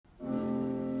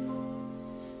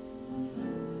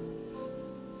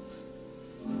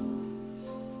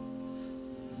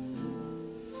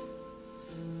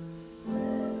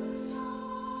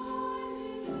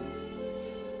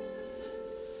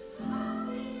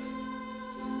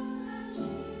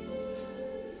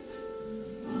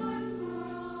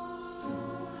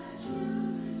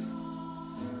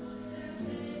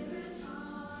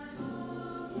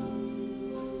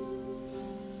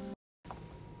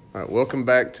All right, welcome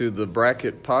back to the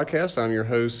Bracket Podcast. I'm your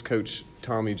host, Coach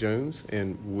Tommy Jones,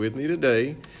 and with me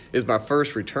today is my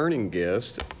first returning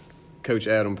guest, Coach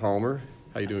Adam Palmer.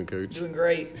 How you doing, Coach? Doing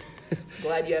great.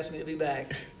 Glad you asked me to be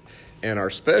back. And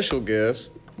our special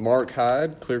guest, Mark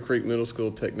Hyde, Clear Creek Middle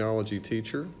School technology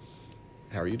teacher.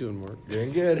 How are you doing, Mark?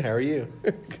 Doing good. How are you?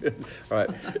 Good. All right.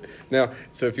 Now,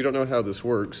 so if you don't know how this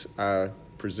works, I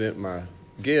present my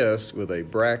guest with a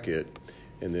bracket,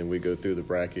 and then we go through the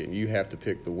bracket, and you have to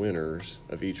pick the winners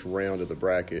of each round of the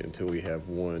bracket until we have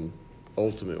one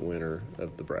ultimate winner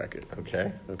of the bracket.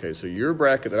 Okay. Okay, so your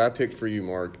bracket that I picked for you,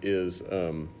 Mark, is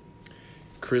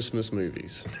Christmas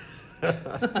movies.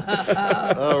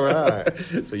 All right.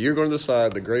 So you're going to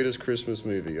decide the greatest Christmas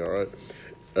movie, all right?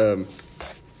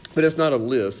 But it's not a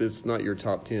list. It's not your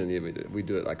top 10. We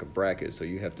do it like a bracket, so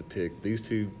you have to pick. These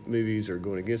two movies are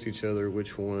going against each other.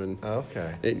 Which one?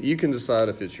 Okay. And you can decide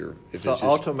if it's your. So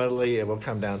ultimately, it will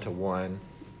come down to one.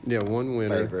 Yeah, one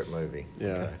winner. Favorite movie.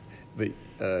 Yeah, Okay.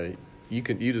 but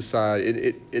you decide.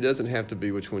 It doesn't have to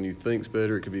be which one you think's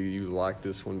better. It could be you like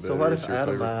this one better. So what It's if your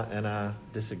Adam favorite. and I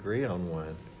disagree on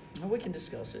one? Well, we can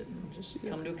discuss it and just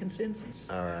come to a consensus.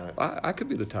 All right. I could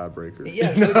be the tiebreaker.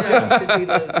 Yeah, Coach Jones could be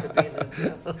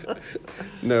the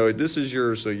No, this is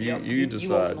yours. So you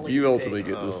decide. You ultimately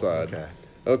get to decide. Okay.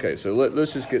 Okay, so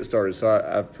let's just get started. So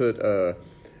I put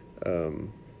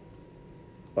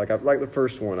like the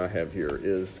first one I have here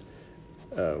is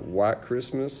White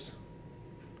Christmas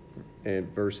and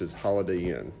versus Holiday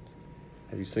Inn.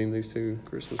 Have you seen these two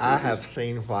Christmas movies? I have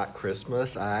seen White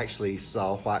Christmas. I actually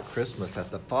saw White Christmas at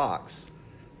the Fox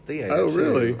Theater. Oh,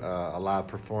 really? A live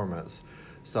performance.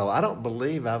 So I don't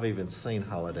believe I've even seen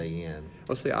Holiday Inn.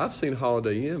 Well, see, I've seen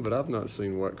Holiday Inn, but I've not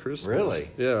seen White Christmas. Really?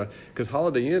 Yeah, because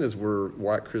Holiday Inn is where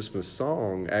White Christmas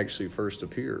song actually first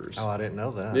appears. Oh, I didn't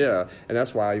know that. Yeah, and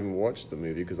that's why I even watched the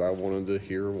movie, because I wanted to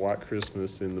hear White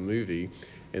Christmas in the movie.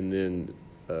 And then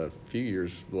a few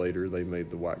years later, they made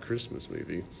the White Christmas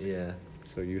movie. Yeah.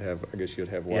 So I guess you'd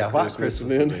have White Yeah, Christmas. White Christmas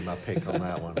then. would be my pick on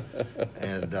that one.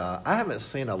 And I haven't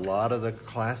seen a lot of the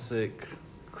classic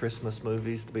Christmas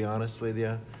movies, to be honest with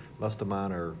you. Most of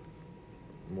mine are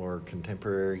more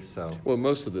contemporary, so. Well,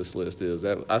 most of this list is.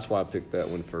 That's why I picked that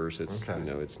one first. It's Okay.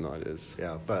 it's not as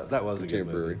Yeah, but that was a good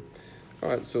contemporary. movie. All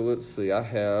right, so let's see. I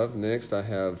have the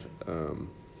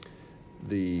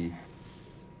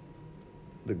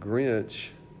Grinch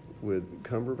with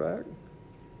Cumberbatch,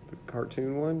 the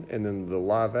cartoon one, and then the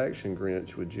live action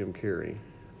Grinch with Jim Carrey.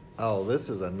 Oh, this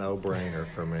is a no-brainer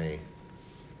for me.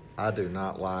 I do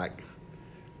not like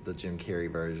the Jim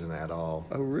Carrey version at all.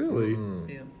 Oh, really?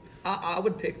 Yeah. I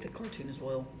would pick the cartoon as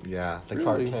well. Yeah, the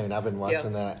Really? cartoon. I've been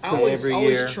watching that I always every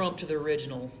year. trump to the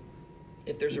original.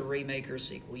 If there's a remake or a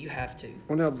sequel, you have to.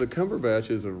 Well, now the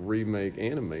Cumberbatch is a remake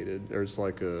animated, or it's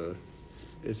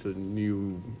a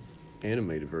new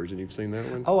animated version. You've seen that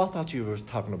one? Oh, I thought you were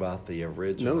talking about the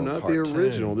original. No, not cartoon. the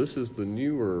original. This is the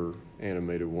newer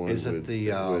animated one. Is it with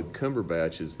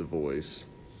Cumberbatch as the voice?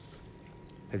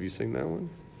 Have you seen that one?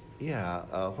 Yeah,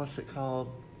 what's it called?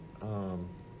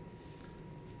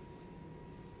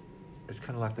 It's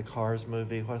kind of like the Cars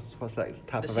movie. What's that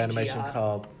type The of animation CGI.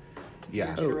 called? Yeah.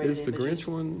 Computer Oh, generated is the images. Grinch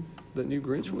one? That new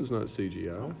Grinch one's not I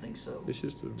CGI. don't think so. It's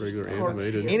just a Just regular car-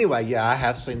 animated. yeah. Anyway, yeah, I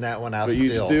have seen that one. But you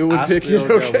still would I pick still it?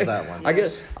 go Okay. with that one. I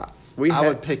guess I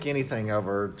would pick anything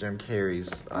over Jim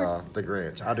Carrey's The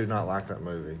Grinch. I do not like that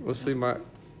movie. Well, see, my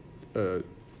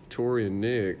Tori and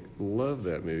Nick love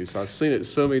that movie, so I've seen it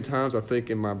so many times. I think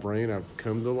in my brain I've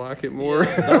come to like it more.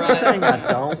 Yeah. The only thing I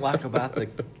don't like about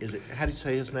how do you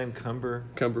say his name?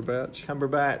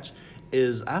 Cumberbatch,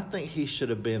 Is I think he should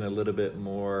have been a little bit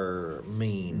more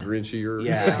mean. Grinchier.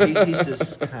 Yeah, he's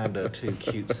just kind of too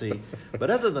cutesy. But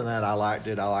other than that, I liked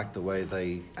it. I liked the way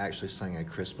they actually sang a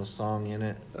Christmas song in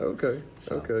it. Okay.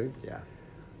 So, Okay. Yeah.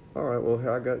 All right. Well,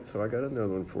 I got another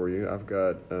one for you. I've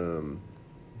got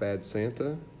Bad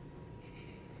Santa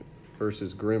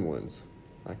versus Gremlins.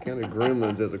 I counted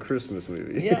Gremlins as a Christmas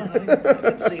movie. Yeah, I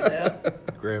can see that.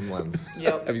 Gremlins.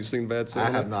 Yep. Have you seen Bad Santa?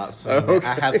 I have not seen Oh, it.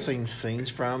 I have seen scenes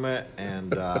from it,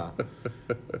 and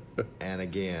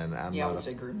again, I'm Yeah, I not. would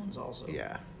say Gremlins also.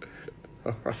 Yeah,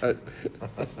 All right.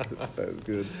 That was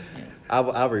good. I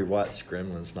rewatched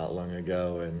Gremlins not long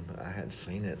ago, and I hadn't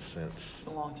seen it since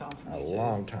A long time for me a too.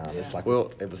 long time. Yeah. It's like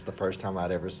Well- it was the first time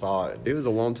I'd ever saw it. It was a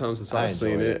long time since I I've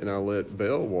seen enjoyed it, it. and I let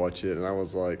Belle watch it, and I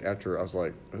was like,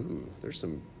 ooh, there's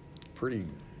some pretty.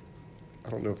 I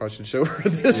don't know if I should show her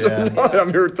this Yeah. or not.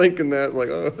 I'm here thinking that, like,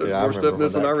 oh, there's Yeah, I more remember stuff in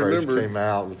this when than I that first remember. came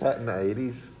out. Was that in the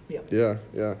 80s? Yep. Yeah,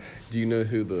 yeah. Do you know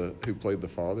who played the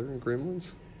father in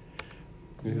Gremlins?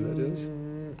 You know who that is?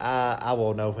 I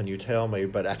will know when you tell me,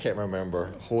 but I can't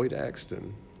remember. Hoyt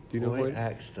Axton Do you know Hoyt Hoyt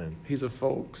Axton? He's a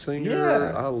folk singer.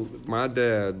 Yeah. My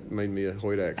dad made me a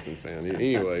Hoyt Axton fan.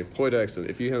 Anyway, Hoyt Axton,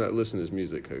 if you haven't listened to his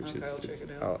music, Coach, Okay, I'll check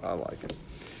it out. I like it.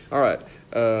 All right,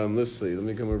 let's see. Let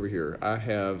me come over here. I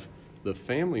have The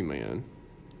Family Man.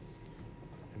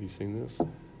 Have you seen this?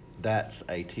 That's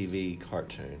a TV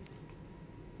cartoon.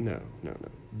 No.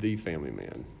 The Family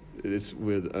Man. It's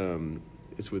with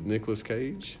Nicolas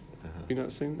Cage. Uh-huh.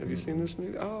 Have you seen this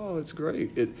movie? Oh, it's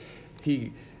great.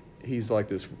 He's like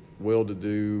this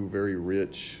well-to-do, very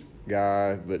rich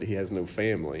guy, but he has no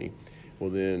family.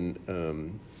 Well,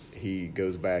 then he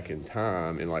goes back in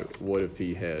time, and like, what if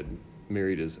he had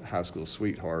married his high school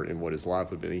sweetheart, and what his life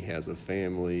would be? He has a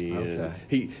family, and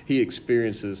he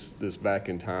experiences this back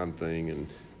in time thing, and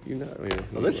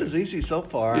Well, this is easy so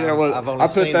far. Yeah, well, I've only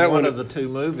seen one of the two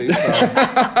movies,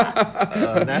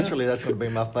 so naturally that's going to be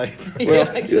my favorite. Well,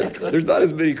 Yeah, exactly. there's not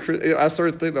as many. I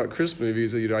started thinking about Christmas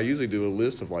movies. I usually do a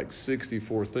list of like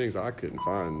 64 things I couldn't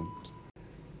find.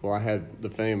 Well, I had The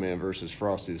Family Man versus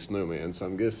Frosty the Snowman, so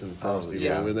I'm guessing Frosty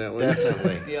will win that one.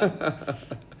 Definitely. Yeah.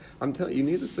 I'm telling you,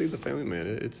 need to see The Family Man.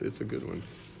 It's a good one.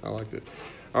 I liked it.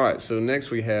 All right, so next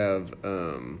we have.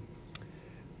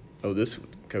 This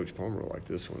Coach Palmer will like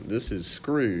this one. This is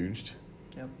Scrooged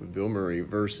with Bill Murray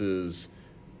versus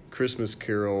Christmas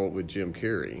Carol with Jim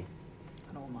Carrey.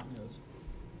 I know what mine is.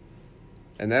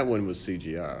 And that one was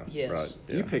CGI, Yes. right?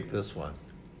 Yeah. You picked this one.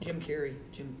 Jim Carrey,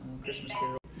 Christmas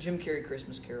Carol. Jim Carrey,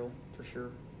 Christmas Carol, for sure,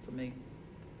 for me.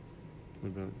 What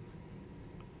about it?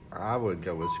 I would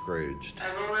go with Scrooged.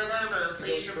 Aurora Lobos,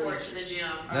 please report to the gym.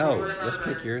 No, Aurora let's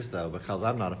Lobos. pick yours though, because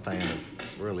I'm not a fan of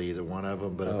really either one of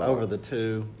them. But over the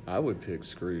two, I would pick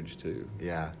Scrooge too,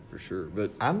 yeah, for sure.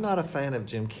 But I'm not a fan of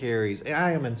Jim Carrey's.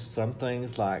 I am in some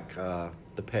things like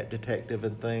The Pet Detective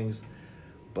and things,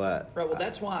 but Right, well,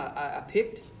 that's why I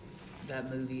picked that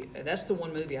movie. That's the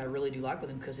one movie I really do like with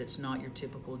him, because it's not your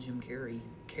typical Jim Carrey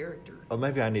character. oh,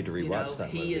 maybe I need to rewatch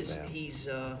that movie. He's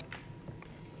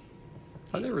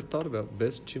I never thought about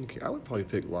best Jim Carrey. I would probably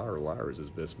pick Liar Liar as his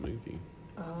best movie.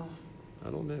 I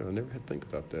don't know. I never had to think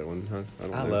about that one.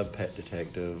 I love Pet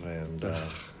Detective and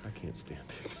I can't stand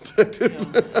Pet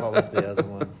Detective. what was the other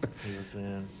one he was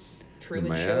in?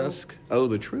 Truman The Show. Mask. Oh,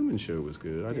 The Truman Show was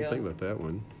good. I didn't Yeah. think about that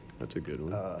one. That's a good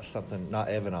one. Something not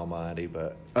Evan Almighty,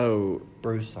 but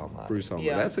Bruce Almighty. Bruce Almighty.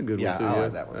 Yeah. That's a good Yeah, one too. I yeah,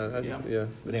 like that one. Yeah.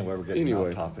 But anyway, we're getting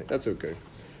off topic. That's okay.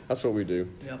 That's what we do.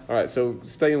 Yeah. All right. So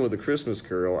staying with the Christmas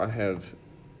Carol, I have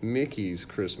Mickey's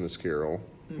Christmas Carol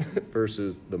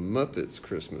versus the Muppets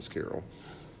Christmas Carol.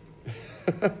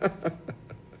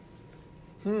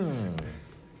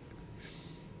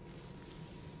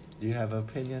 Do you have an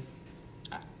opinion?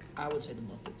 I would say the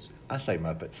Muppets. I say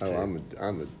Muppets too. Oh,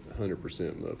 I'm a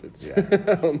 100% Muppets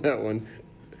Yeah. on that one.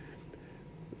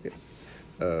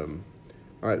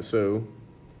 All right, so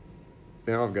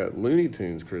now I've got Looney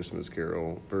Tunes Christmas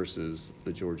Carol versus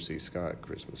the George C. Scott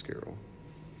Christmas Carol.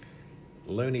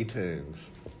 Looney Tunes.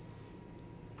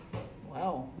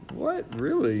 Wow. What?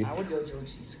 Really? I would go George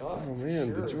C. Scott. Oh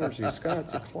man, for the sure. George C.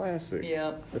 Scott's a classic.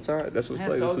 Yeah. That's all right. That's what's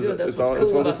That's like. all This good. is That's what's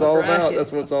that's cool what it's about all the about. bracket.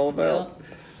 That's what it's all about.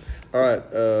 All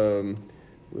right.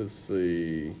 Let's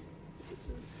see.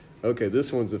 Okay,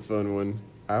 this one's a fun one.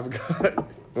 I've got.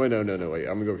 Wait, no. Wait,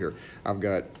 I'm gonna go here. I've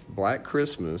got Black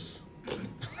Christmas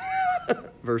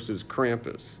versus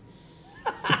Krampus.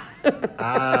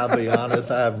 I'll be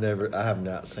honest, I have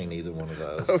not seen either one of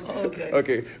those. Okay.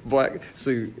 Okay, Black.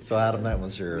 See, So Adam, that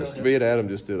one's yours. ahead. me and Adam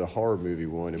just did a horror movie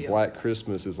one, and Yeah. Black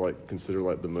Christmas is like considered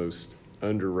like the most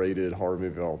underrated horror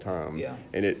movie of all time. Yeah.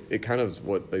 And it kind of is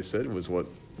what they said was what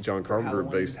John Carpenter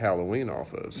Halloween. based Halloween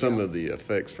off of. Some Yeah. of the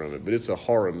effects from it, but it's a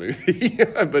horror movie.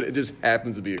 But it just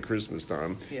happens to be at Christmas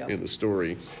time Yeah. in the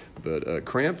story. But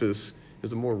Krampus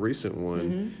is a more recent one.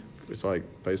 Mm-hmm. It's like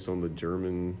based on the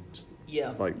German.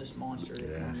 Yeah, Like- this monster that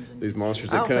Yeah. comes and These monsters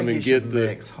I that don't come think and you get should the.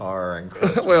 mix horror and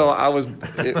Christmas. Well,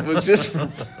 it was just.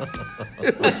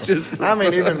 It was just. I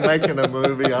mean, even making a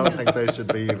movie, I don't think they should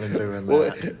be even doing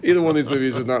Well, that. either one of these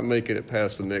movies is not making it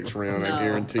past the next round. I No.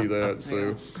 guarantee that. So,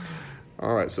 Yeah.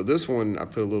 all right. So this one I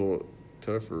put a little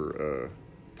tougher.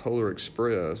 Polar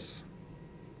Express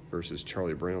versus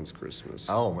Charlie Brown's Christmas.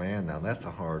 Oh man, now that's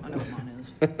a hard I know one.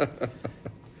 what mine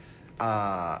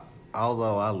is.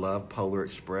 Although I love Polar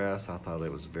Express, I thought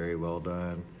it was very well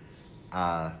done.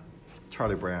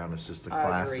 Charlie Brown is just a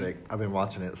I agree. classic. I've been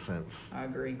watching it since I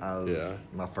agree. I was Yeah.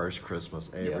 my first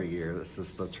Christmas every Yeah. year. That's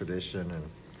just the tradition,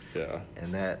 Yeah.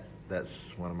 and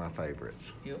that's one of my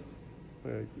favorites. Yep,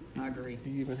 Well, I agree.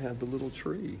 you even have the little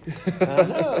tree. I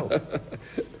know.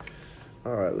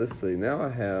 All right. Let's see. Now I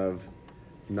have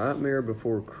Nightmare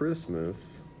Before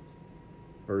Christmas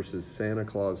versus Santa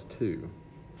Claus 2.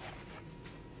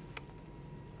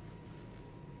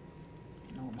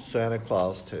 normal. Santa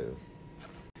Claus 2.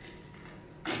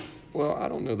 Well, I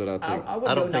don't know that I think. I, would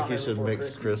I go don't think you Nightmare should Before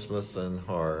mix Christmas and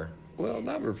horror. Well,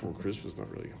 Nightmare Before Christmas is not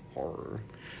really horror.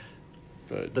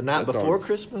 But The Night that's Before all-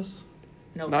 Christmas?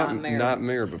 No,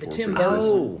 Nightmare Before The Tim Christmas.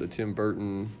 Burton. Oh. The Tim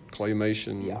Burton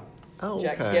claymation. Yeah. Oh,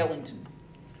 Jack okay. Skellington.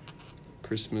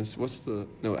 Christmas. What's the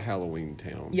Halloween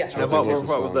Town? Yeah, I And think what, that's the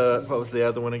song. what was the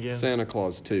other one again? Santa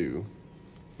Claus 2.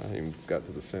 I haven't even got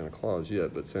to the Santa Claus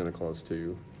yet, but Santa Claus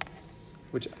 2,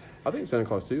 which I think Santa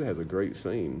Claus 2 has a great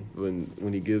scene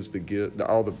when he gives the gift.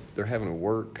 They're having a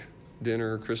work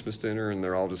dinner, Christmas dinner, and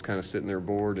they're all just kind of sitting there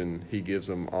bored, and he gives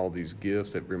them all these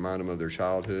gifts that remind them of their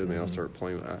childhood, and they all start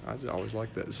playing. I just always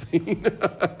like that scene.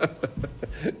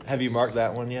 Have you marked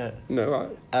that one yet?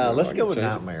 No, Let's I go can with change it.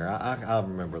 Nightmare. I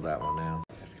remember that one now.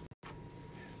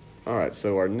 All right,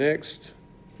 so our next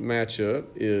matchup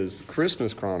is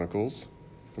Christmas Chronicles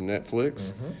from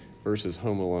Netflix versus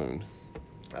Home Alone.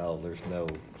 Oh, there's no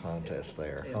contest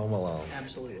there. Yeah. Home Alone.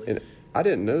 Absolutely. And I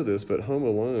didn't know this, but Home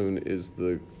Alone is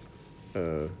the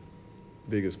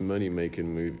biggest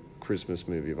money-making Christmas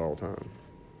movie of all time.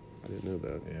 I didn't know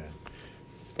that. Yeah.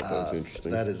 Thought that was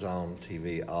interesting. That is on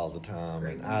TV all the time,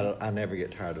 Great and movie. I never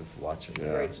get tired of watching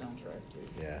that. Great soundtrack,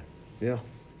 too. Yeah. Yeah.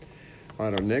 All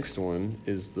right, our next one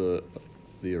is the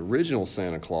original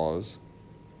Santa Claus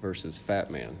versus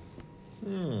Fat Man.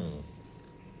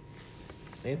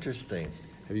 Interesting.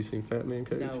 Have you seen Fat Man,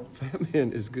 Coach? No. Fat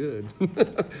Man is good,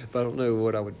 but I don't know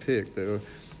what I would pick though.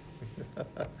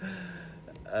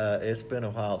 It's been a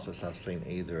while since I've seen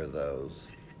either of those,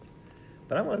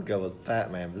 but I'm going to go with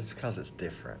Fat Man just because it's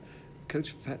different.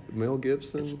 Coach Mel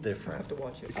Gibson. It's I different. have to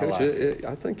watch it. I Coach, like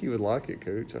I think you would like it,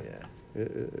 Coach. Yeah.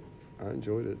 I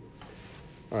enjoyed it.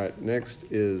 All right, next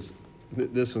is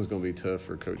this one's going to be tough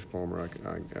for Coach Palmer.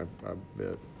 I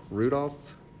bet Rudolph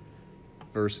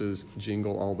versus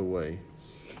Jingle All the Way.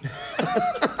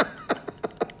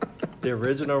 The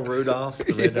original Rudolph,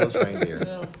 the Red-Nosed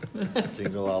Reindeer.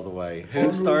 Jingle All the Way.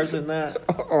 Who stars in that?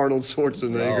 Arnold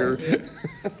Schwarzenegger.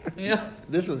 Yeah.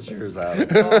 This one's yours, Adam.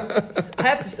 I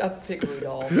have to pick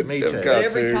Rudolph. Me too. Got But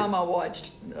every to. time I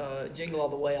watched Jingle All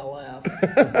the Way, I laugh.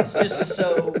 It's just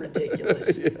so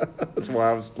ridiculous. Yeah, that's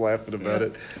why I was laughing about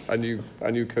it. I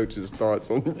knew Coach's thoughts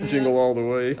on Jingle All the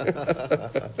Way.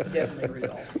 Definitely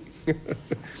Rudolph.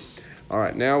 All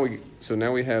right, now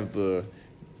we have the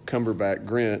Cumberbatch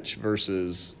Grinch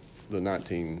versus the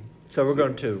 19. So we're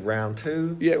going to round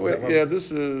 2? Yeah, Is that what-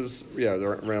 this is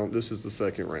the round. This is the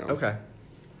second round. Okay.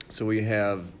 So we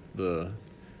have the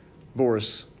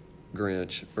Boris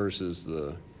Grinch versus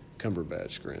the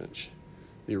Cumberbatch Grinch,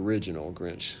 the original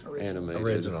Grinch animated.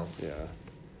 Original. Yeah.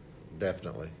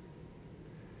 Definitely.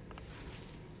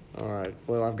 All right.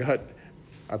 Well,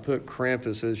 I put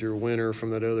Krampus as your winner from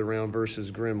that other round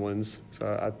versus Gremlins.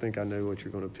 So I think I know what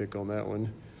you're going to pick on that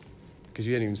one. Because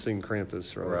you hadn't even seen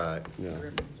Krampus, right? Right. Yeah.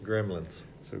 Gremlins.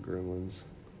 So Gremlins.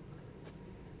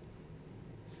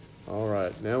 All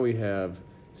right. Now we have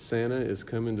Santa is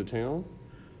Coming to Town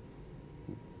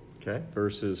Okay.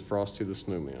 versus Frosty the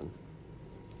Snowman.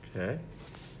 Okay.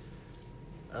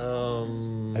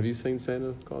 Have you seen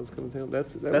Santa Claus Coming to Town?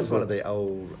 That's was one a- of the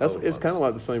old. That's old it's kind of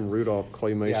ones. like the same Rudolph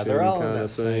claymation Yeah, they're all in kind that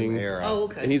of thing. same era. Oh,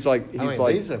 okay. And he's like I mean,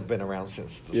 these have been around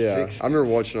since the yeah. 60s. I remember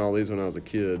watching all these when I was a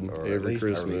kid or every at least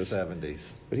Christmas. early 70s.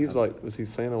 But he was was he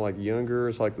Santa like younger?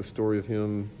 It's like the story of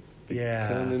him Yeah,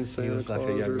 becoming Santa he was like a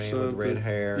Claus young or man with red something.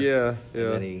 hair. Yeah, yeah.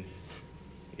 And then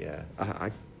yeah.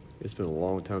 It's been a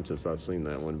long time since I've seen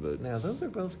that one, but Now, those are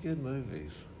both good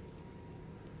movies.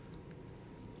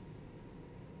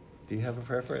 Do you have a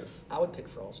preference? I would pick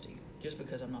Frosty, just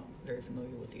because I'm not very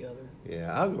familiar with the other.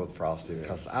 Yeah, I'll go with Frosty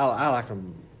because I like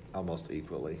them almost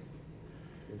equally.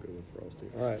 we'll go with Frosty.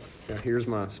 All right, now here's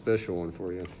my special one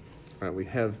for you. All right, we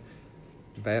have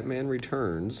Batman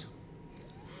Returns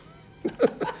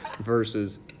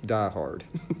versus Die Hard.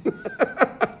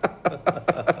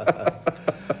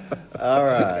 All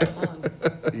right. Fun.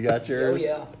 You got Oh, yours?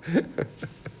 yeah.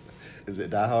 Is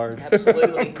it Die Hard?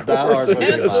 Absolutely. Die Hard would be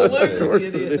mine, Absolutely. too. Of course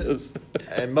It it is. is.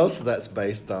 And most of that's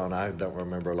based on, I don't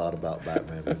remember a lot about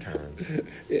Batman Returns.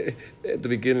 At the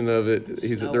beginning of it,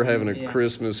 they're having a Yeah.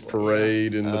 Christmas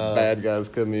parade, and the bad guys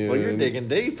come in. Well, you're digging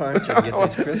deep, aren't you, to get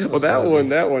these Christmas Well, that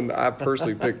movies? one, I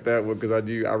personally picked that one because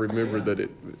I remembered that it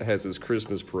has this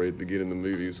Christmas parade at the beginning of the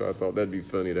movie, so I thought that'd be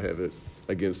funny to have it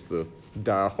against the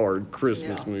Die Hard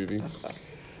Christmas Yeah. movie.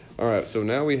 All right, so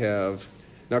now we have.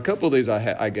 Now, a couple of these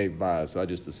I gave buys, so I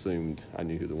just assumed I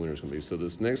knew who the winner was going to be. So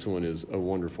this next one is A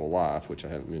Wonderful Life, which I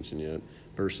haven't mentioned yet,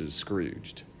 versus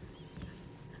Scrooged.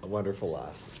 A Wonderful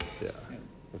Life. Yeah,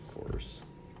 of course.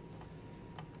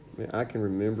 Man, I can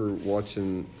remember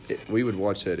watching it. We would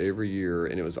watch that every year,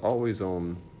 and it was always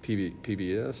on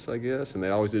PBS, I guess, and they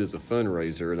always did it as a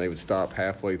fundraiser, and they would stop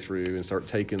halfway through and start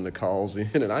taking the calls in,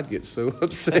 and I'd get so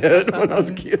upset when I was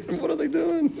a kid. What are they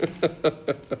doing?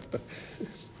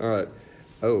 All right.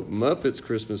 Oh, Muppets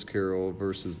Christmas Carol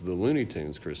versus the Looney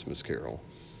Tunes Christmas Carol.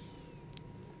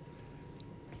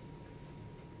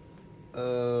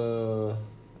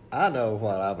 I know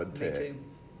what I would Me pick. too.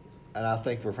 And I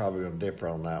think we're probably going to differ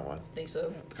on that one. Think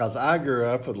so? Because I grew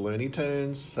up with Looney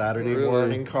Tunes, Saturday Really?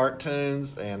 morning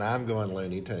cartoons, and I'm going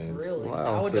Looney Tunes. Really?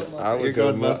 Wow, I would so go I would You're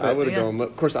go. going Muppet? I would have Yeah. gone.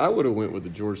 Of course, I would have went with the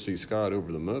George C. Scott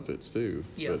over the Muppets too.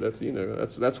 Yeah. But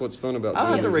that's what's fun about.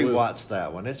 I have to doing these rewatch lists.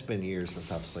 that one. It's been years since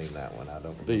I've seen that one. I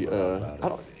don't The remember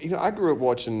all about it. I grew up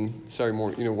watching Saturday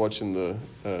morning, watching the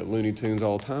Looney Tunes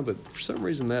all the time. But for some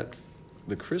reason,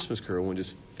 the Christmas Carol one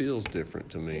just feels different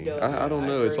to me. It does. I don't I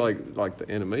know. It's agree. like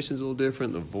the animation's a little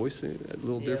different, the voicing a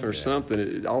little Yeah. different or Yeah. something.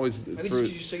 It always Maybe threw.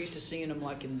 just you're so used to seeing them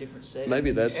like in different settings.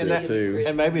 Maybe that's And it that- too.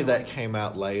 And maybe that came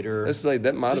out later. Let's say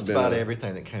that might have Just been about a-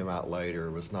 everything that came out later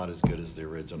was not as good as the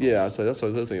original. Yeah, so that's what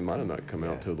I was thinking. It might have not come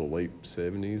out Yeah. till the late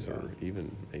 70s or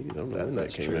even 80s. I don't know when that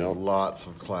That's came true. out. Lots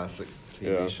of classic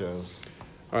TV Yeah. shows.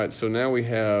 All right, so now we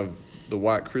have the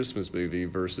White Christmas movie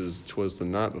versus 'Twas the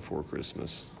Night Before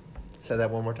Christmas. Say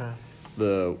that one more time.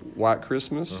 The White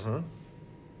Christmas Uh-huh.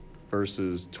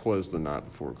 versus 'Twas the Night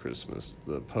Before Christmas.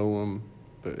 The poem,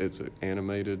 it's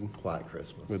animated White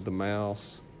Christmas. with the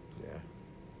mouse.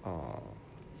 yeah. Aw,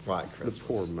 White the Christmas.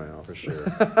 poor mouse. For sure.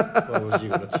 What was you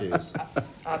going to choose?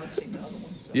 I haven't seen the other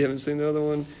one. So. You haven't seen the other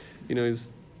one? He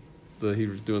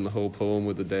was doing the whole poem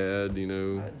with the dad.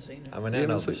 I haven't seen it. I mean, You I know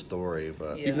haven't the seen- story,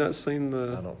 but Yeah. You've not seen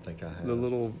I don't think I have. the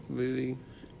little movie?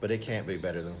 But it can't be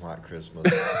better than White Christmas,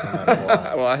 no matter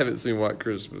what. Well, I haven't seen White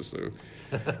Christmas, so.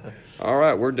 All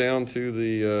right, we're down to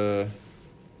the.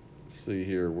 Let's see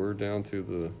here. We're down to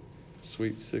the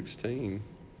Sweet 16.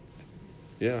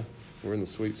 Yeah, we're in the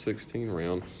Sweet 16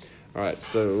 round. All right,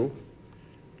 so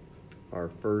our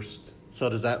first. So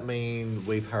does that mean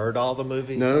we've heard all the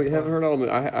movies? No, so you far? haven't heard all of them.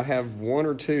 I have one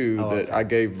or two Oh, that okay. I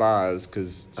gave buys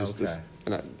because just this,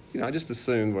 Okay. and I just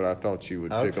assumed what I thought you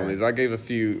would pick on Okay. these. But I gave a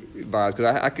few buys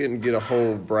because I couldn't get a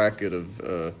whole bracket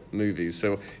of movies.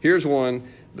 So here's one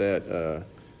that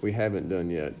we haven't done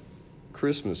yet: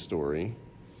 Christmas Story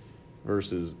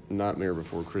versus Nightmare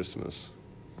Before Christmas.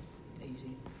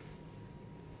 Easy.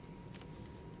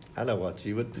 I know what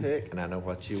you would pick, and I know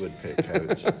what you would pick,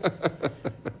 Coach.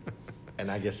 And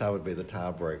I guess I would be the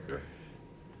tiebreaker.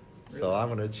 So Really?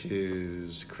 I'm going to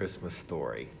choose Christmas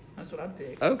Story. That's what I'd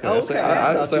pick. Okay, Okay, so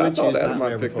I I thought you would thought choose Adam might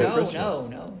Nightmare pick Before that. No, Christmas.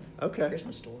 no. Okay.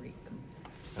 Christmas Story. Come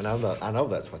And I know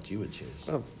that's what you would choose.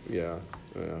 Oh, yeah,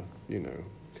 you know.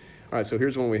 All right, so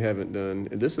here's one we haven't done.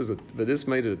 And but this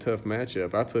made it a tough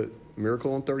matchup. I put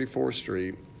Miracle on 34th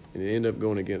Street, and it ended up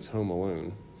going against Home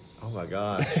Alone. Oh my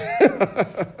gosh.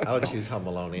 I would choose Home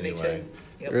Alone Me anyway.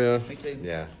 too. Yep. Yeah. Me too.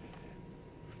 Yeah.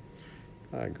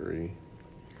 I agree.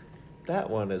 That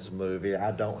one is a movie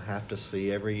I don't have to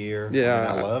see every year. Yeah,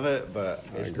 I mean, I I- love it, but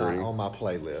I it's not agree. on my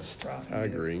playlist. Right. I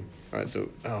agree. All right, so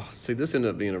see, this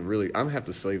ended up being I'm gonna have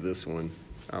to save this one.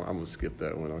 I'm gonna skip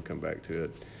that one. I'll come back to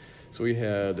it. So we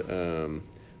had The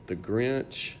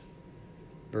Grinch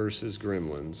versus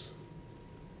Gremlins.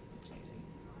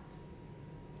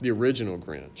 The original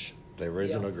Grinch. The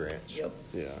original Yep. Grinch. Yep.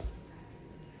 Yeah.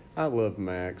 I love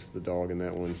Max, the dog in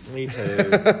that one. Me too.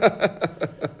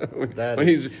 That when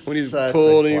is he's such a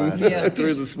pulling him classic. Yeah.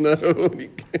 through the snow, and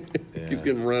he's Yeah.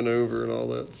 getting run over and all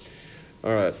that.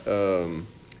 All right. So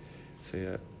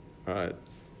yeah. All right.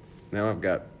 Now I've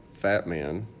got Fat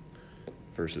Man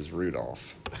versus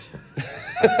Rudolph.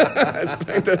 Let's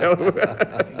make that out. All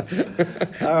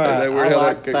right, that weird I how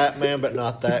like that- Fat Man, but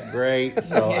not that great.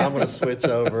 So I'm going to switch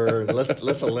over.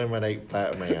 Let's eliminate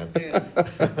Fat Man. Yeah.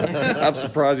 I'm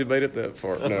surprised you made it that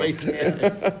far. No. Me too.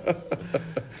 Yeah.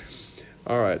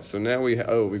 All right. So now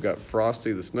we've got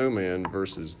Frosty the Snowman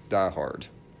versus Die Hard.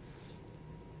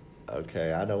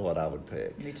 Okay, I know what I would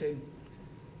pick. Me too.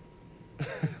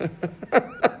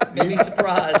 You'd be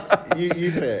surprised.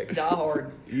 You pick. Die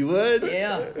Hard. You would?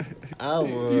 Yeah. I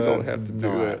would. You don't have to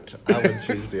do not. it. I would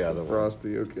choose the other one.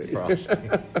 Frosty. Okay. Frosty.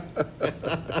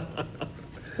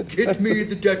 Get me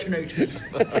the detonator.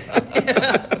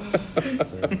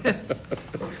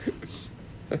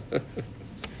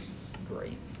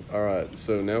 Great. All right,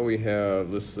 so now we have,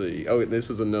 let's see. Oh, this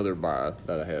is another buy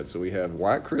that I had. So we have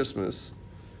White Christmas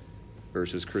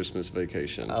versus Christmas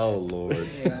Vacation. Oh, Lord.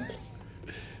 Yeah.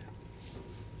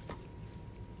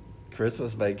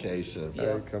 Christmas Vacation. Yeah.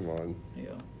 Oh, come on. Yeah.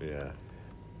 Yeah.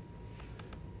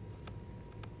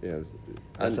 Yes,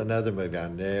 That's another movie I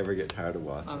never get tired of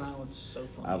I watching. know, it's so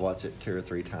funny. I watch it 2 or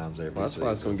 3 times every Well, that's season.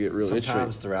 why it's gonna get really Sometimes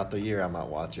interesting. throughout the year I might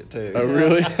watch it too. Oh,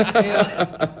 really? Yeah.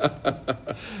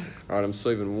 All right, I'm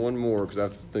saving one more because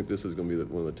I think this is going to be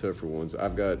one of the tougher ones.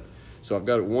 I've got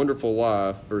A Wonderful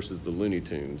Life versus the Looney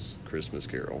Tunes Christmas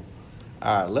Carol.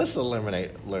 All right, let's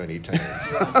eliminate Looney Tunes.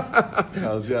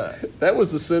 'Cause, That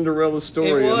was the Cinderella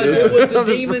story. It in was. this. It was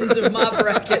the demons of my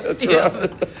bracket. That's Yeah.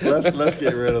 right. let's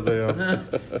get rid of them.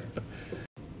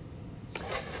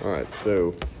 All right,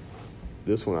 so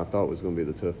this one I thought was going to be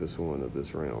the toughest one of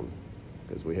this round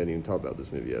because we hadn't even talked about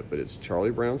this movie yet. But it's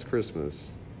Charlie Brown's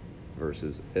Christmas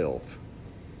versus Elf.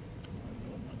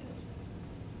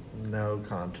 No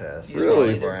contest. Really?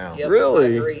 Charlie Brown. Yep, Really?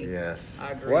 I agree. Yes.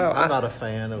 I agree. Wow. I'm not a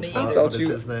fan of Me what either. is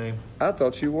his name. I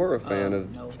thought you were a fan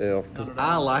of no. Elf. Not at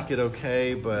I all. like it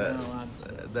okay, but No, I'm-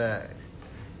 that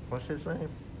what's his name?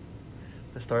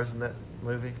 That stars in that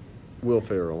movie? Will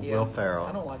Ferrell. Yeah. Will Ferrell.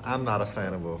 I don't like I'm him. not a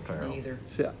fan of Will Ferrell. Me either.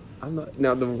 See, I'm not.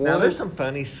 Now the one. Now there's some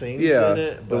funny scenes Yeah, in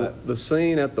it, but the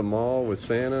scene at the mall with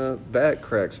Santa that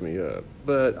cracks me up.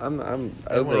 But I'm and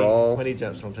overall. when he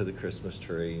jumps onto the Christmas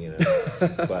tree, you know.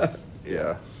 But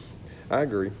Yeah, I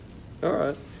agree. All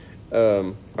right.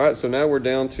 All right, so now we're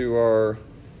down to our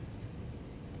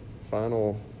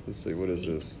final. Let's see, what is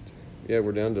this? Yeah,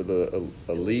 we're down to the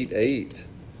Elite Eight.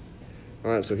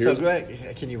 All right, so So here's.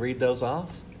 Greg, can you read those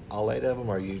off? All 8 of them?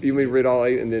 Or you? You mean read all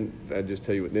 8 and then I just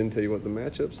tell you what the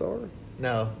matchups are?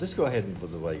 No, just go ahead and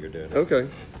with the way you're doing it. Okay.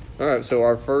 All right, so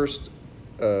our first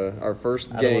I don't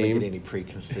want to game. get any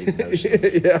preconceived notions.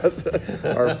 Yes.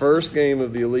 Our first game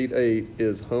of the Elite Eight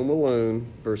is Home Alone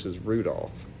versus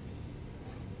Rudolph.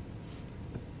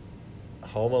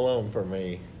 Home Alone for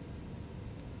me.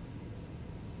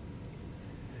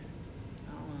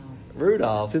 I don't know.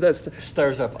 Rudolph See, that's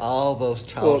stirs up all those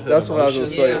childhood that's what I was gonna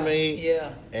emotions say. for me.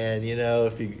 Yeah. And you know,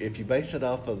 if you base it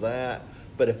off of that,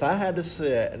 but if I had to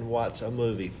sit and watch a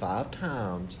movie 5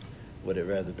 times, would it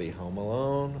rather be Home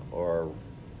Alone or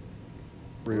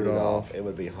Rudolph? It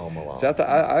would be Home Alone. See,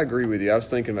 I agree with you. I was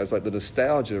thinking it's like the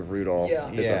nostalgia of Rudolph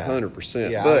Yeah. is Yeah. 100%.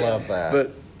 Yeah, I but, love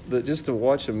that. But just to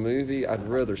watch a movie, I'd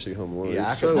rather see Home Alone. Yeah,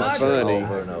 I It's could so watch it funny.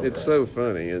 over and over. It's so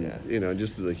funny, and Yeah. you know,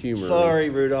 just the humor. Sorry,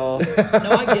 Rudolph. No,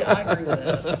 I agree with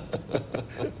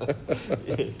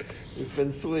that. It's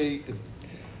been sweet.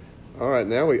 All right,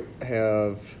 now we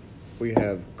have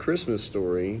Christmas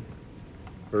Story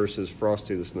versus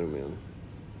Frosty the Snowman.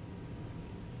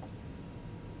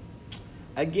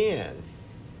 Again,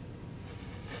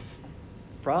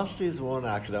 Frosty's one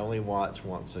I could only watch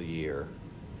once a year.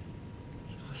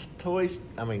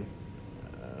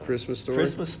 Christmas Story.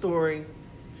 Christmas Story,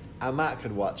 I might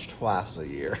could watch twice a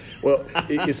year. Well,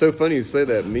 it's so funny you say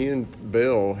that. Me and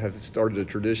Belle have started a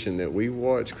tradition that we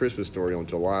watch Christmas Story on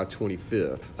July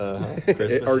 25th.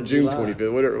 Christmas Or in June July.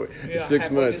 25th, whatever. Yeah, It's 6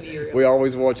 halfway months. through the year, yeah. We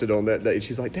always watch it on that day.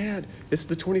 She's like, Dad, it's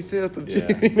the 25th of June.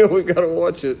 Yeah. You know, we've got to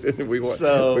watch it. And we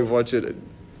watch it.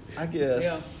 I guess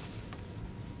Yeah.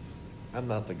 I'm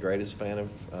not the greatest fan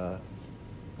of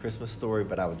Christmas Story,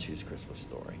 but I would choose Christmas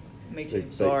Story. Me too.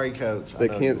 Sorry, Coach. I They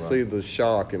know can't you're see wrong. the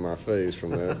shock in my face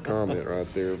from that comment right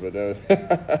there. But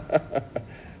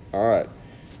all right.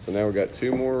 So now we've got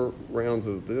 2 more rounds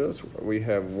of this. We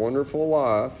have Wonderful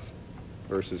Life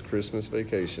versus Christmas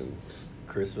Vacation.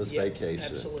 Christmas Yeah,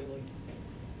 Vacation. Absolutely.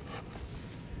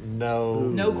 No,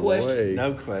 No question. way.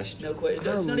 no question. No question.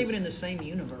 It's not even in the same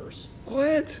universe.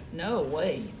 What? No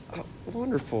way.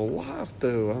 Wonderful Life,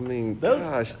 though. I mean, Those-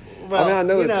 gosh. Well, I mean, I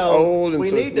know you it's old, and we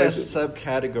so need it's to makes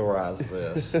subcategorize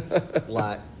this,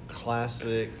 like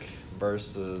classic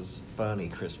versus funny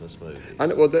Christmas movies. I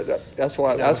know, well, that's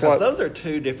why. No, that's because why. those are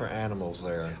 2 different animals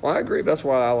there. Well, I agree. That's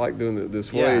why I like doing it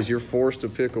this way. Yeah. Is you're forced to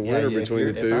pick a winner between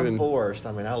the 2, If I'm and forced,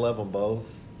 I mean, I love them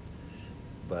both,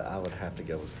 but I would have to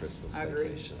go with Christmas I agree.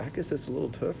 Vacation. I guess it's a little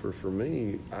tougher for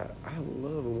me. I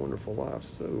love A Wonderful Life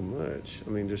so much. I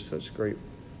mean, there's such great.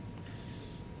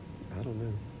 I don't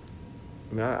know.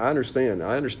 I mean, I understand.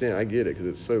 I get it because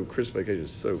it's so. Christmas Vacation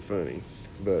is so funny,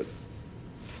 but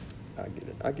I get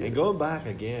it. I get And it. going back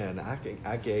again,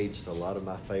 I gauged a lot of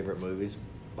my favorite movies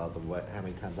by the way how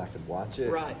many times I could watch it.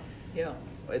 Right. Yeah.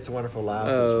 It's a Wonderful Life.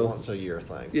 Oh. It's once a year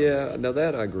thing. for Yeah, me. now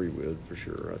that I agree with for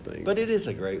sure. I think. But it is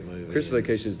a great movie. Christmas and-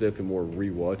 Vacation is definitely more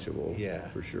rewatchable. Yeah.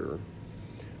 for sure.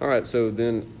 All right, so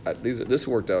then this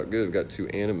worked out good. We've got 2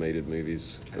 animated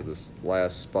movies for this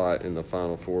last spot in the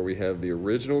final 4. We have the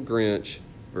original Grinch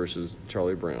versus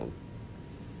Charlie Brown.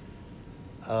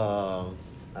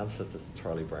 I'm such a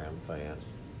Charlie Brown fan.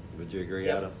 Would you agree,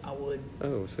 Yeah, Adam? I would.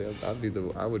 Oh, see, I would be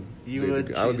You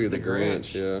would I would be choose the the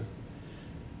Grinch. Grinch. Yeah.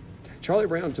 Charlie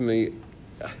Brown to me,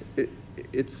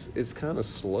 it's kind of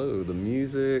slow. The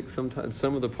music, sometimes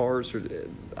some of the parts are,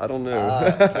 I don't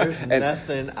know. There's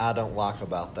nothing I don't like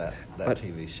about that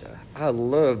TV show. I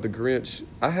love the Grinch.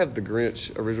 I have the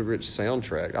original Grinch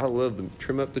soundtrack. I love the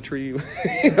Trim Up the Tree.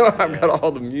 I've got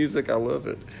all the music. I love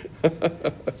it.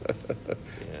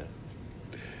 Yeah.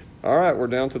 All right, we're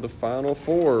down to the final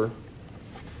four.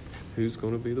 Who's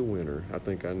going to be the winner? I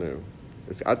think I know.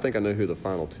 I think I know who the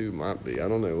final two might be. I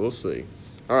don't know. We'll see.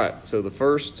 All right, so the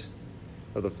first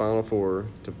of the final four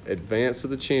to advance to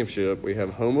the championship, we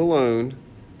have Home Alone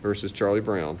versus Charlie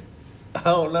Brown.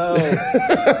 Oh, no.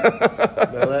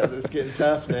 It's getting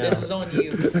tough now. This is on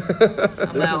you. This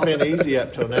out. has been easy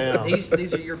up till now.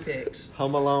 These are your picks.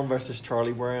 Home Alone versus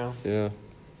Charlie Brown. Yeah.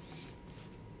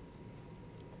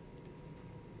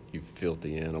 You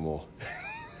filthy animal.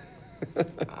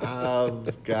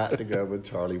 I've got to go with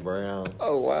Charlie Brown.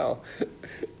 Oh, wow.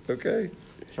 Okay.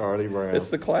 Charlie Brown. It's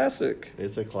the classic.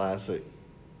 It's a classic.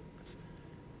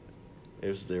 It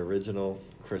was the original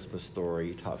Christmas story.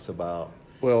 He talks about.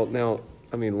 Well, now,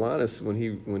 I mean, Linus, when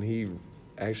he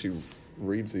actually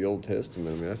reads the Old Testament,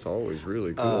 I mean, that's always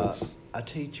really cool. A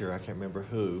teacher, I can't remember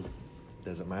who,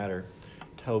 doesn't matter,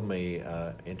 told me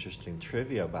interesting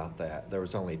trivia about that. There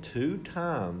was only 2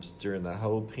 times during the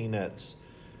whole Peanuts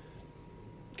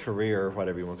career,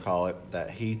 whatever you want to call it, that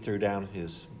he threw down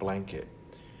his blanket.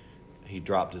 He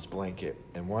dropped his blanket,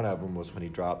 and one of them was when he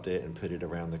dropped it and put it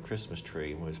around the Christmas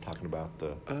tree when he was talking about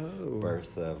the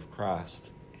birth of Christ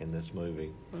in this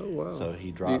movie. Oh, wow. So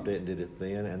he dropped it and did it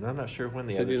then, and I'm not sure when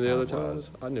the other time was.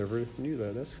 I never knew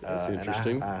that. That's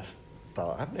interesting. And I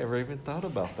thought, I've never even thought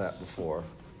about that before.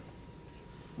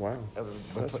 Wow.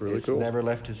 That's really It's cool. never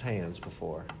left his hands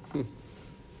before.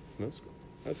 That's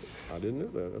I didn't know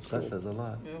that. That's That cool. says a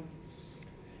lot.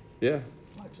 Yeah.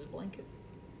 Likes his blanket.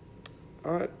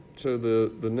 All right. So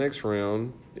the next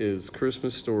round is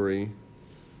Christmas Story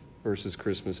versus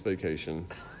Christmas Vacation.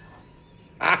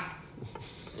 I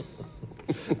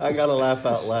got to laugh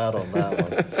out loud on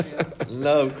that one.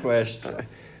 No question.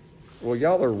 Well,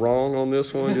 y'all are wrong on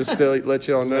this one. Just to let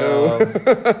y'all know.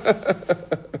 No.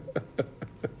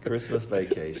 Christmas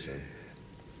Vacation.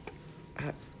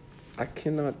 I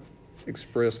cannot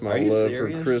express my Are you love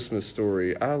serious? for Christmas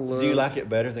Story. Do you like it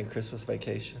better than Christmas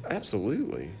Vacation?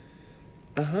 Absolutely.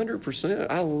 100%.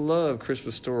 I love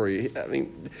Christmas Story. I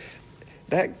mean,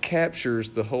 that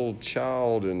captures the whole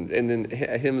child and then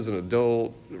him as an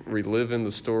adult reliving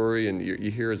the story, and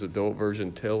you hear his adult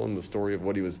version telling the story of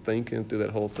what he was thinking through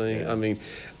that whole thing. Yeah. I mean,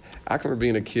 I can remember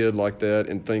being a kid like that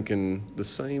and thinking the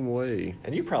same way.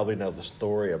 And you probably know the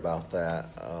story about that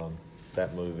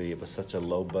movie. It was such a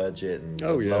low budget and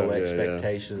low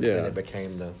expectations, and it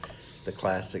became the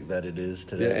classic that it is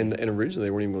today. Yeah, and originally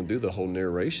they weren't even going to do the whole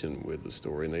narration with the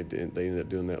story, and they ended up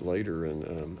doing that later.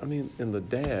 And I mean, and the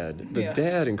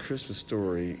dad in Christmas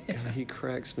Story, God, he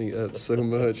cracks me up so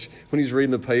much when he's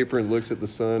reading the paper and looks at the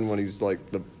son when he's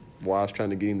like the wife's trying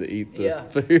to get him to eat the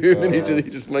food, and he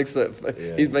just makes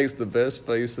he makes the best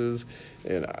faces,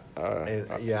 and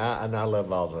I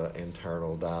love all the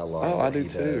internal dialogue. Oh, I do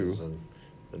too. And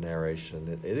the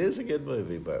narration. It is a good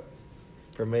movie, but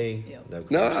for me, no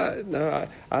question.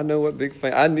 I know what big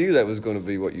fan. I knew that was going to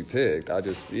be what you picked. I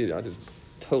just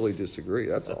totally disagree.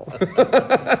 That's all.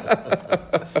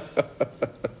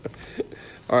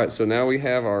 All right, so now we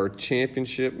have our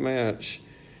championship match.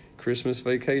 Christmas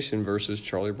Vacation versus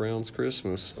Charlie Brown's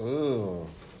Christmas. Ooh.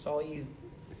 It's all you.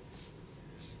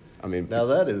 I mean, now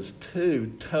that is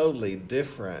 2 totally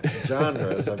different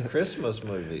genres of Christmas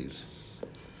movies.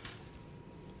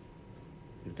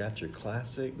 You've got your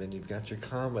classic, then you've got your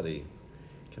comedy.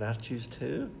 Can I choose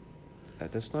 2?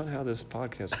 That's not how this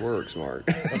podcast works, Mark.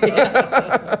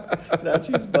 Can I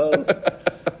choose both?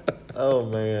 Oh,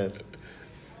 man.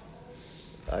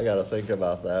 I got to think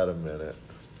about that a minute.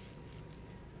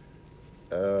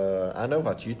 I know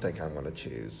what you think I'm going to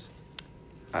choose.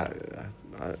 I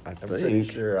pretty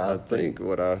sure I think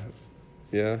what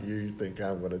you think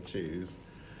I'm going to choose.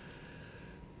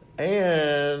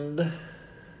 And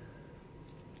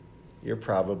you're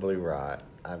probably right.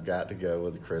 I've got to go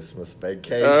with Christmas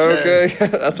Vacation. Okay,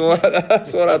 that's what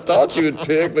I thought you would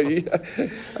pick. But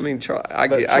I mean,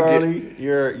 Charlie,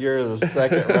 you're the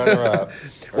second runner-up.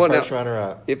 First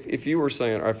runner-up. If you were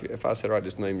saying, or if I said, "I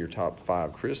just name your top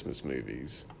 5 Christmas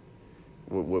movies,"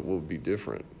 what would be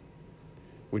different?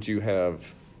 Would you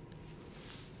have?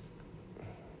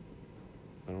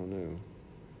 I don't know.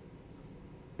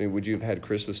 I mean, would you have had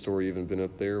Christmas Story even been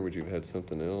up there? Would you have had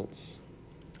something else?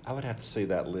 I would have to see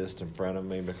that list in front of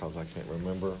me because I can't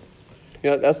remember.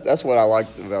 Yeah, that's what I like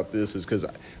about this is because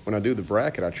when I do the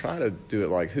bracket, I try to do it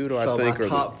like who do I think my are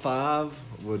top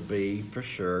 5 would be for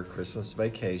sure Christmas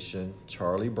Vacation,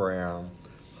 Charlie Brown,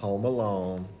 Home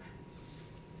Alone,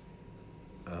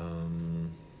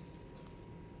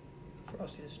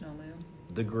 Frosty the Snowman.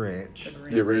 The Grinch.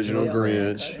 the original Yeah,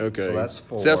 Grinch. Okay, So that's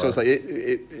 4. So that's what I say.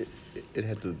 It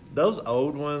had to. Those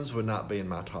old ones would not be in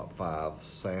my top 5.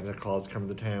 Santa Claus Coming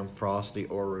to Town, Frosty,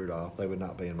 or Rudolph. They would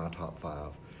not be in my top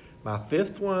 5. My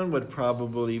 5th one would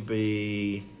probably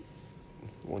be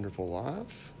Wonderful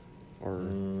Life, or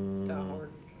Die Hard.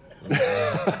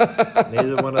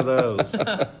 neither one of those.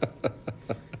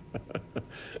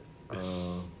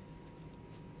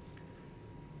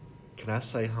 Can I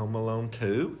say Home Alone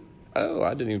 2? oh, I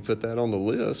didn't even put that on the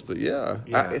list, but yeah,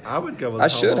 Yeah, I would go with I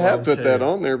Home should have Alone put 2. that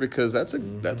on there because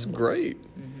that's great.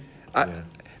 Yeah.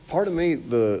 Part of me,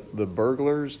 the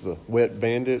burglars, the wet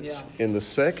bandits, in the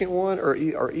second one are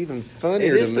even It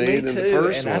funnier is to to me me than too, the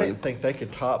first and one. I didn't think they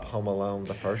could top Home Alone,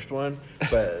 the first one,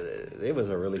 but it was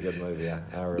a really good movie.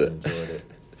 I really enjoyed it.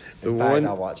 In fact,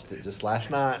 I watched it just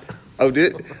last night. Oh,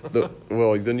 the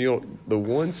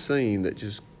one scene that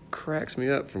just cracks me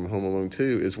up from Home Alone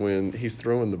 2 is when he's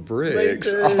throwing the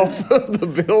bricks off of the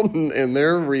building and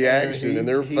their reaction and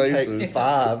their faces. He takes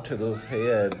 5 to his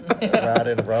head right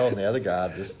in a row, and the other guy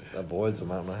just avoids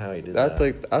them. I don't know how he did that.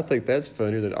 I think that's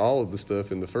funnier than all of the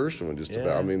stuff in the first one. Just Yeah.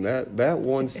 about. I mean that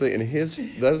one scene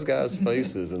and those guys'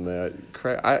 faces and that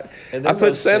crap. I And put then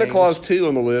those Santa scenes- Claus 2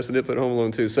 on the list and didn't put Home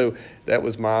Alone 2. So that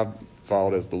was my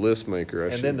fault as the list maker. I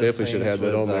And should then the definitely should have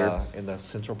scenes that on with, there. in the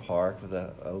Central Park with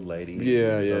the old lady.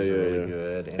 Yeah, those yeah, were really yeah.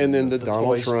 good. And then the Donald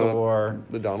toy Trump, store.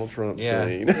 the Donald Trump Yeah.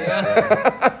 scene.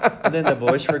 And then the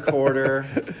voice recorder.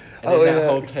 And Oh, then that yeah.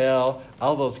 hotel.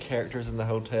 All those characters in the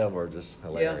hotel were just Yeah,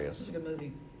 hilarious. it's a good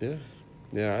movie.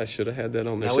 Yeah, I should have had that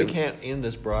on there. Now, So- we can't end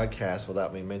this broadcast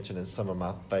without me mentioning some of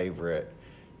my favorite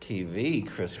TV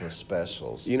Christmas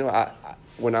specials. You know, I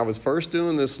when I was first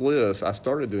doing this list, I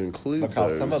started to include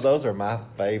Because those. some of those are my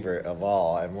favorite of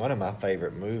all. And one of my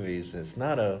favorite movies,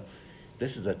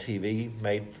 this is a TV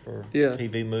made for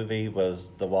TV movie,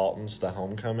 was the Waltons, the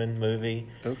Homecoming movie.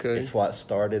 Okay. It's what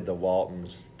started the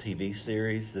Waltons TV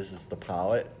series. This is the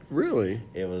pilot. Really?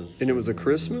 It was. And it was a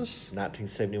Christmas?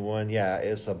 1971. Yeah,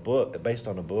 it's a book based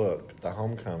on a book, The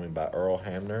Homecoming by Earl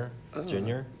Hamner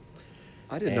Jr.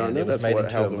 I did not And know it was that's made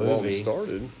into how a the Waltons movie.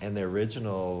 started. And the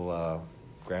original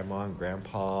Grandma and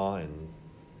Grandpa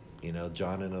and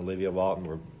John and Olivia Walton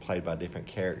were played by different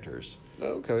characters.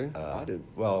 Okay, I did.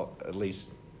 Well, at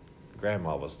least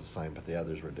Grandma was the same, but the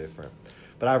others were different.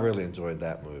 But I really enjoyed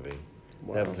that movie.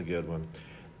 Wow. That was a good one.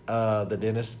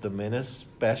 The Menace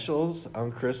specials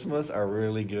on Christmas are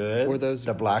really good. Were those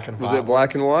the black and white? Was it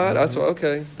black and white? ones. That's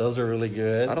okay. Those are really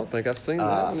good. I don't think I've seen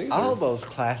that one either. All those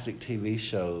classic TV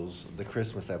shows, the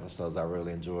Christmas episodes, I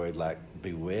really enjoyed, like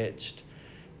Bewitched,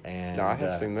 and No, I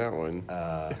have seen that one.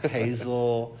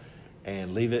 Hazel,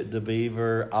 and Leave It to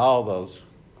Beaver. All those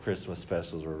Christmas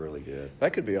specials were really good.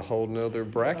 That could be a whole nother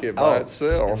bracket by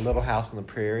itself. And Little House on the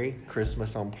Prairie,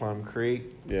 Christmas on Plum Creek.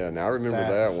 Yeah, now I remember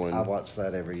that one. I watch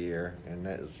that every year, and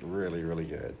that is really, really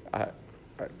good.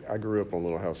 I grew up on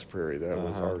Little House on the Prairie. That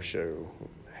was our show.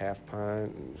 Half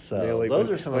Pint and So Nelly. those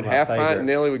are some of when my Half Pint favorite. and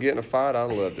Nelly would get in a fight, I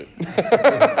loved it.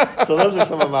 So those are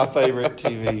some of my favorite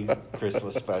TV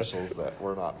Christmas specials that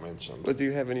were not mentioned. But do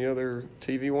you have any other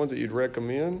TV ones that you'd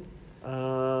recommend?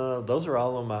 Those are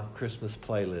all on my Christmas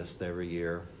playlist every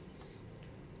year.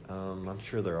 I'm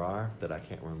sure there are that I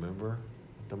can't remember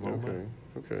at the moment.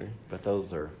 Okay. But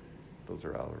those are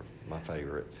all my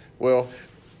favorites. Well,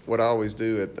 what I always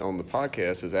do on the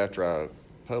podcast is after I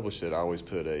publish it, I always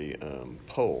put a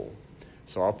poll.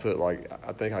 So I'll put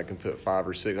I think I can put 5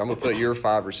 or 6. I'm going to put your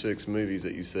 5 or 6 movies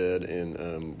that you said,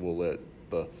 and we'll let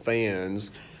the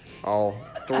fans, all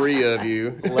 3 of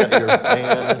you, Let your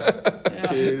fan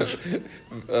choose.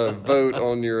 vote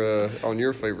on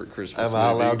your favorite Christmas Am movie.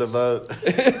 I allowed to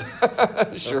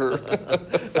vote? Sure.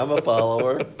 I'm a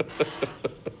follower.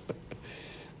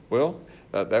 Well,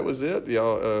 that was it.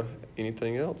 Y'all,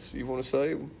 anything else you want to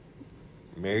say?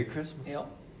 Merry Christmas. Yep.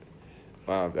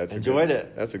 Wow, Enjoyed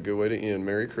it. That's a good way to end.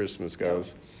 Merry Christmas,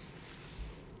 guys.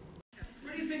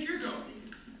 Where do you think you're going?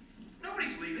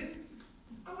 Nobody's leaving.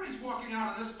 Nobody's walking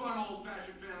out on this fun,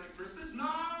 old-fashioned family Christmas. No,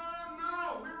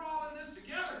 we're all in this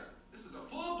together. This is a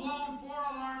full-blown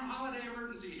 4-alarm holiday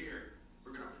emergency here.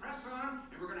 We're going to press on,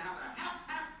 and we're going to have the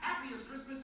happiest Christmas